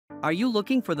Are you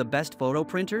looking for the best photo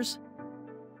printers?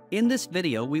 In this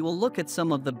video we will look at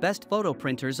some of the best photo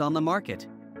printers on the market.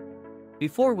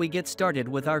 Before we get started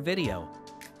with our video,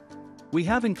 we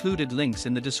have included links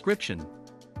in the description,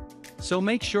 so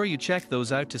make sure you check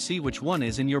those out to see which one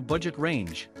is in your budget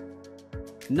range.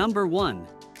 Number 1.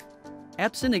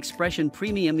 Epson Expression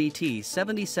Premium ET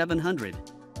 7700.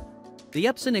 The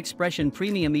Epson Expression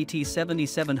Premium ET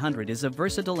 7700 is a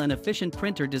versatile and efficient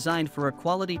printer designed for a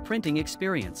quality printing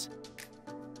experience.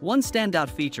 One standout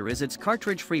feature is its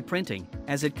cartridge-free printing,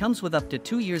 as it comes with up to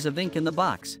 2 years of ink in the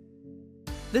box.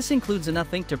 This includes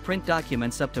enough ink to print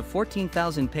documents up to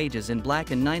 14,000 pages in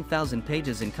black and 9,000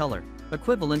 pages in color,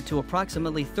 equivalent to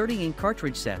approximately 30 ink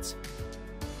cartridge sets.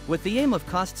 With the aim of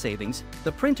cost savings,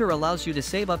 the printer allows you to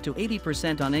save up to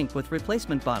 80% on ink with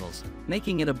replacement bottles,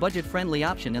 making it a budget-friendly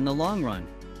option in the long run.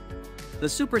 The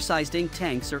supersized ink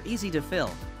tanks are easy to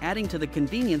fill, adding to the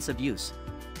convenience of use.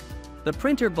 The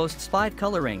printer boasts 5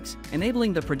 color inks,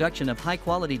 enabling the production of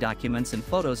high-quality documents and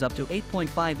photos up to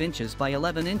 8.5 inches by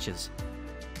 11 inches.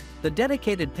 The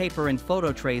dedicated paper and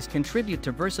photo trays contribute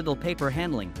to versatile paper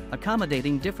handling,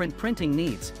 accommodating different printing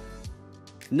needs.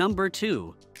 Number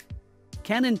 2.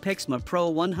 Canon Pixma Pro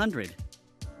 100.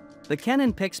 The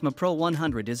Canon Pixma Pro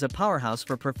 100 is a powerhouse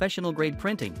for professional-grade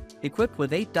printing, equipped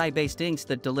with 8 dye-based inks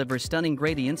that deliver stunning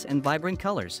gradients and vibrant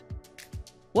colors.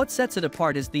 What sets it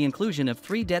apart is the inclusion of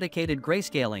 3 dedicated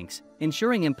grayscale inks,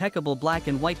 ensuring impeccable black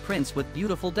and white prints with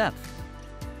beautiful depth.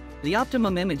 The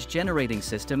Optimum Image Generating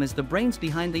System is the brains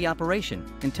behind the operation,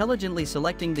 intelligently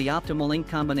selecting the optimal ink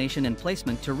combination and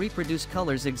placement to reproduce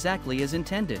colors exactly as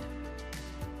intended.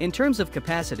 In terms of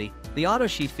capacity, the auto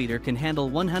sheet feeder can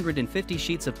handle 150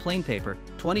 sheets of plain paper,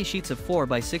 20 sheets of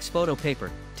 4x6 photo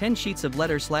paper, 10 sheets of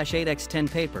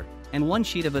letter/8x10 paper, and 1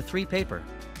 sheet of A3 paper.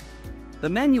 The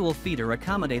manual feeder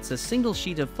accommodates a single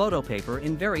sheet of photo paper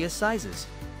in various sizes.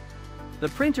 The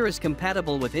printer is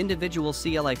compatible with individual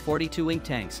CLI 42 ink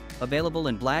tanks, available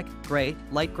in black, gray,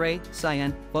 light gray,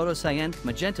 cyan, photo cyan,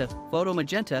 magenta, photo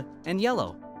magenta, and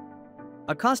yellow.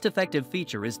 A cost-effective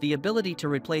feature is the ability to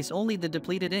replace only the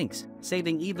depleted inks,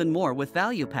 saving even more with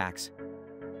value packs.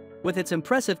 With its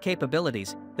impressive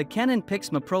capabilities, the Canon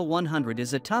Pixma Pro 100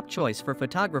 is a top choice for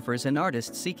photographers and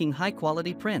artists seeking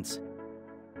high-quality prints.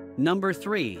 Number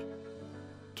 3.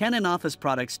 Canon Office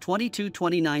Products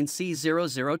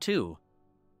 2229C002.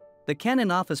 The Canon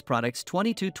Office Products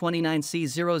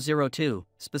 2229C002,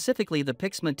 specifically the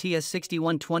Pixma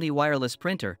TS6120 wireless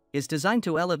printer, is designed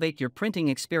to elevate your printing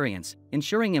experience,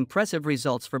 ensuring impressive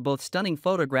results for both stunning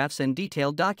photographs and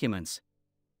detailed documents.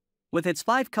 With its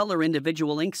 5-color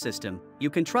individual ink system, you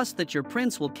can trust that your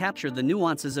prints will capture the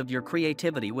nuances of your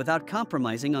creativity without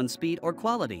compromising on speed or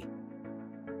quality.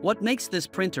 What makes this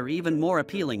printer even more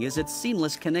appealing is its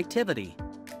seamless connectivity.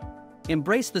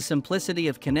 Embrace the simplicity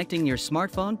of connecting your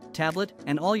smartphone, tablet,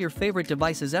 and all your favorite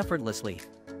devices effortlessly.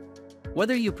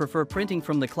 Whether you prefer printing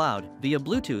from the cloud, via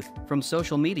Bluetooth, from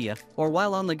social media, or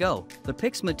while on the go, the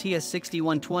Pixma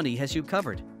TS6120 has you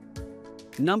covered.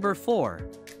 Number 4.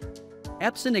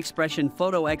 Epson Expression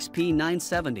Photo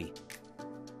XP970.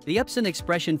 The Epson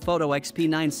Expression Photo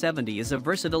XP970 is a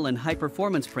versatile and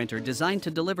high-performance printer designed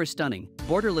to deliver stunning,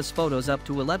 borderless photos up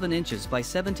to 11 inches by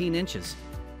 17 inches.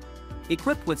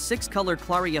 Equipped with 6-color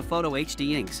Claria Photo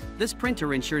HD inks, this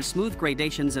printer ensures smooth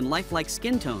gradations and lifelike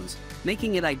skin tones,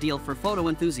 making it ideal for photo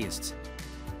enthusiasts.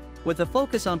 With a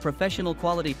focus on professional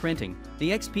quality printing,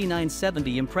 the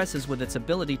XP970 impresses with its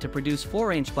ability to produce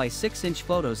 4-inch by 6-inch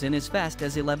photos in as fast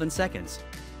as 11 seconds.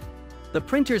 The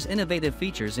printer's innovative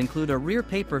features include a rear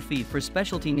paper feed for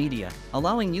specialty media,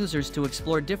 allowing users to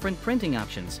explore different printing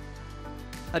options.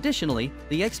 Additionally,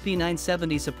 the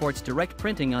XP970 supports direct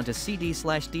printing onto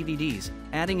CD/DVDs,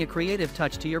 adding a creative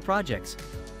touch to your projects.